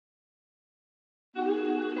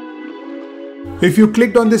If you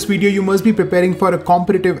clicked on this video, you must be preparing for a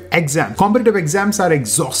competitive exam. Competitive exams are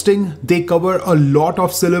exhausting. They cover a lot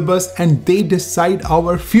of syllabus and they decide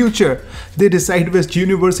our future. They decide which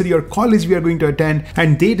university or college we are going to attend,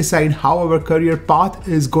 and they decide how our career path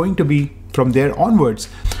is going to be from there onwards.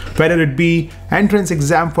 Whether it be entrance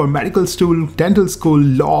exam for medical school, dental school,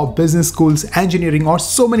 law, business schools, engineering, or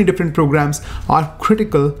so many different programs are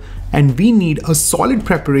critical, and we need a solid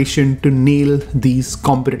preparation to nail these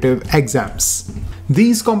competitive exams.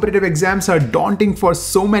 These competitive exams are daunting for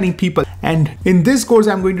so many people, and in this course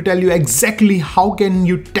I'm going to tell you exactly how can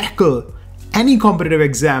you tackle any competitive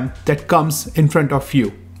exam that comes in front of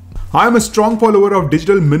you. I am a strong follower of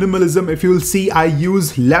digital minimalism. If you will see, I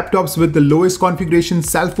use laptops with the lowest configuration,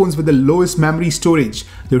 cell phones with the lowest memory storage.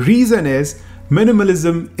 The reason is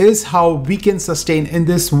minimalism is how we can sustain in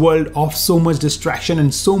this world of so much distraction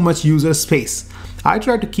and so much user space. I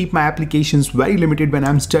try to keep my applications very limited when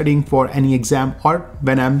I'm studying for any exam or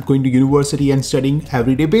when I'm going to university and studying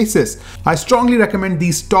everyday basis. I strongly recommend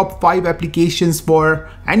these top 5 applications for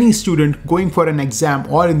any student going for an exam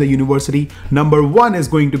or in the university. Number 1 is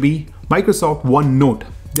going to be Microsoft OneNote.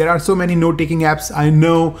 There are so many note-taking apps. I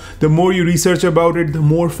know the more you research about it, the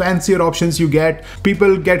more fancier options you get.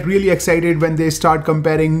 People get really excited when they start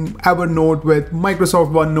comparing Evernote with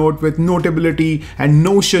Microsoft OneNote, with Notability and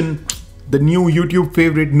Notion, the new YouTube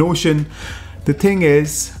favorite Notion. The thing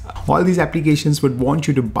is, all these applications would want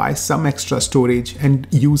you to buy some extra storage and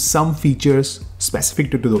use some features specific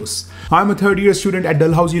to those. I'm a third-year student at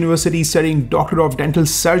Dalhousie University studying Doctor of Dental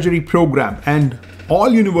Surgery program, and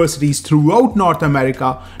all universities throughout North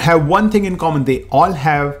America have one thing in common. They all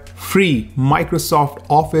have free Microsoft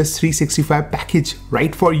Office 365 package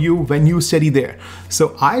right for you when you study there.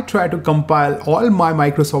 So I try to compile all my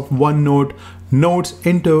Microsoft OneNote notes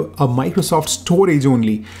into a Microsoft storage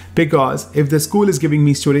only, because if the school is giving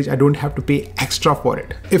me storage, I don't have to pay extra for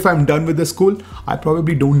it. If I'm done with the school, I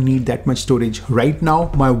probably don't need that much storage. Right now,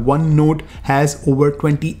 my OneNote has over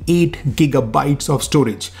 28 gigabytes of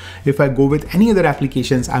storage. If I go with any other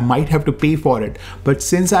applications, I might have to pay for it. But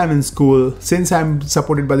since I'm in school, since I'm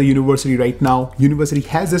supported by the university right now, university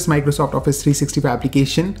has this Microsoft Office 365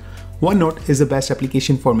 application, OneNote is the best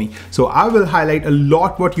application for me. So I will highlight a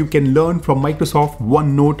lot what you can learn from Microsoft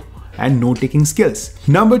OneNote and note-taking skills.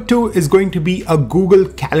 Number 2 is going to be a Google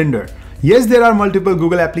Calendar. Yes, there are multiple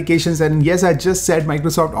Google applications, and yes, I just said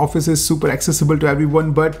Microsoft Office is super accessible to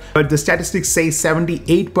everyone, but the statistics say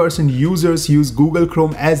 78% users use Google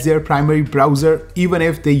Chrome as their primary browser, even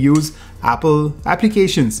if they use Apple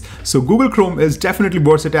applications. So Google Chrome is definitely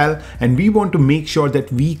versatile, and we want to make sure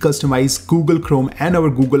that we customize Google Chrome and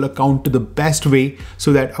our Google account to the best way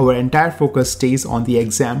so that our entire focus stays on the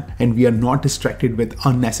exam and we are not distracted with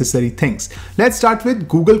unnecessary things. Let's start with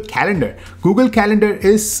Google Calendar. Google Calendar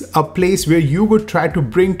is a place where you would try to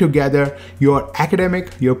bring together your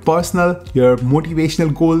academic, your personal, your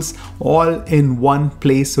motivational goals all in one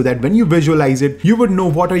place, so that when you visualize it, you would know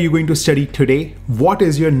what are you going to study today, what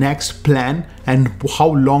is your next plan, and how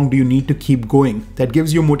long do you need to keep going. That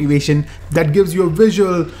gives you motivation, that gives you a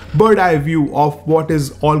visual bird eye view of what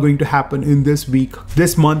is all going to happen in this week,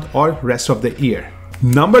 this month, or rest of the year.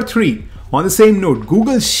 Number 3, on the same note,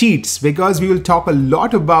 Google Sheets, because we will talk a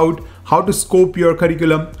lot about how to scope your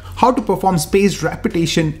curriculum, how to perform spaced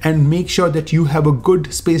repetition and make sure that you have a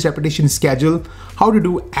good spaced repetition schedule, how to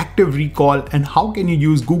do active recall, and how can you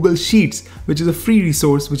use Google Sheets, which is a free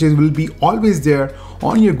resource which will be always there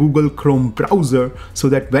on your Google Chrome browser, so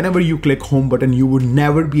that whenever you click home button, you would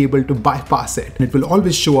never be able to bypass it. And it will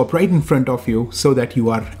always show up right in front of you so that you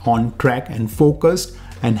are on track and focused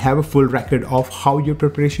and have a full record of how your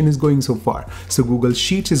preparation is going so far. So Google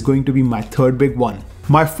Sheets is going to be my third big one.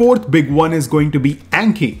 My fourth big one is going to be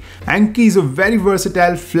Anki. Anki is a very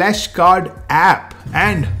versatile flashcard app,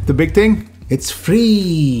 and the big thing, it's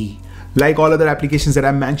free. Like all other applications that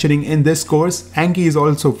I'm mentioning in this course, Anki is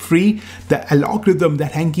also free. The algorithm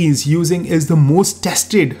that Anki is using is the most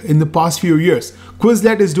tested in the past few years.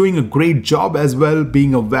 Quizlet is doing a great job as well,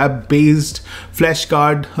 being a web-based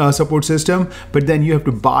flashcard support system, but then you have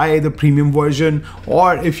to buy the premium version,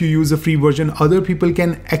 or if you use the free version, other people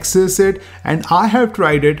can access it. And I have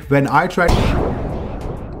tried it. When I tried,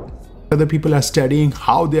 other people are studying,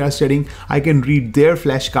 how they are studying, I can read their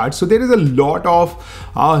flashcards. So there is a lot of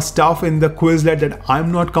stuff in the Quizlet that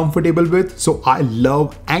I'm not comfortable with. So I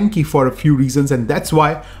love Anki for a few reasons, and that's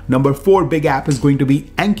why number 4 big app is going to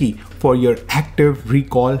be Anki for your active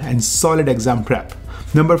recall and solid exam prep.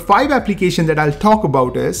 Number 5 application that I'll talk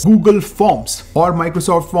about is Google Forms or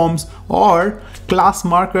Microsoft Forms or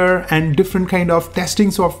Classmarker, and different kind of testing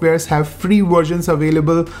softwares have free versions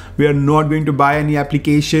available. We are not going to buy any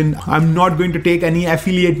application. I'm not going to take any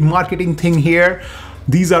affiliate marketing thing here.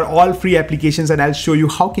 These are all free applications, and I'll show you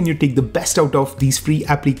how can you take the best out of these free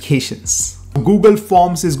applications. Google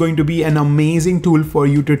Forms is going to be an amazing tool for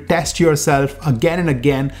you to test yourself again and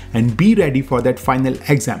again and be ready for that final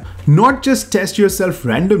exam. Not just test yourself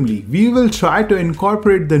randomly, we will try to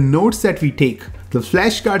incorporate the notes that we take, the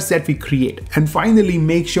flashcards that we create, and finally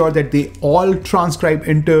make sure that they all transcribe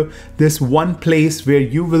into this one place where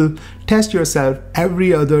you will test yourself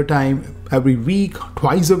every other time, every week,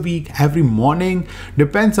 twice a week, every morning.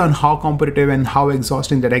 Depends on how competitive and how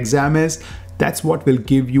exhausting that exam is. That's what will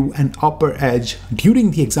give you an upper edge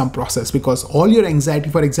during the exam process, because all your anxiety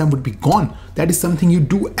for exam would be gone. That is something you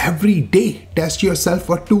do every day. Test yourself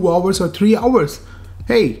for 2 hours or 3 hours.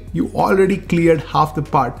 Hey, you already cleared half the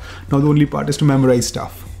part. Now the only part is to memorize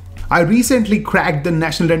stuff. I recently cracked the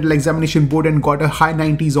National Dental Examination Board and got a high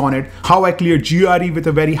 90s on it. How I cleared GRE with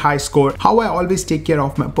a very high score. How I always take care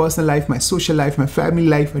of my personal life, my social life, my family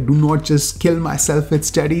life. I do not just kill myself with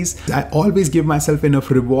studies. I always give myself enough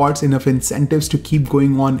rewards, enough incentives to keep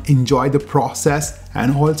going on, enjoy the process,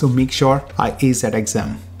 and also make sure I ace that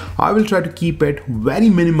exam. I will try to keep it very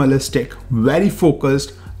minimalistic, very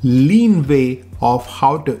focused, lean way of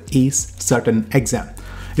how to ace certain exam.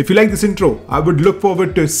 If you like this intro, I would look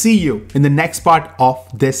forward to see you in the next part of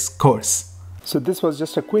this course. So this was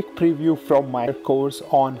just a quick preview from my course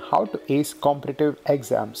on how to ace competitive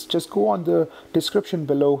exams. Just go on the description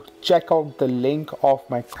below, check out the link of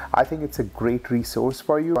my course. I think it's a great resource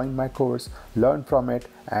for you. Join my course, learn from it,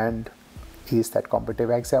 and ace that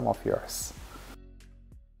competitive exam of yours.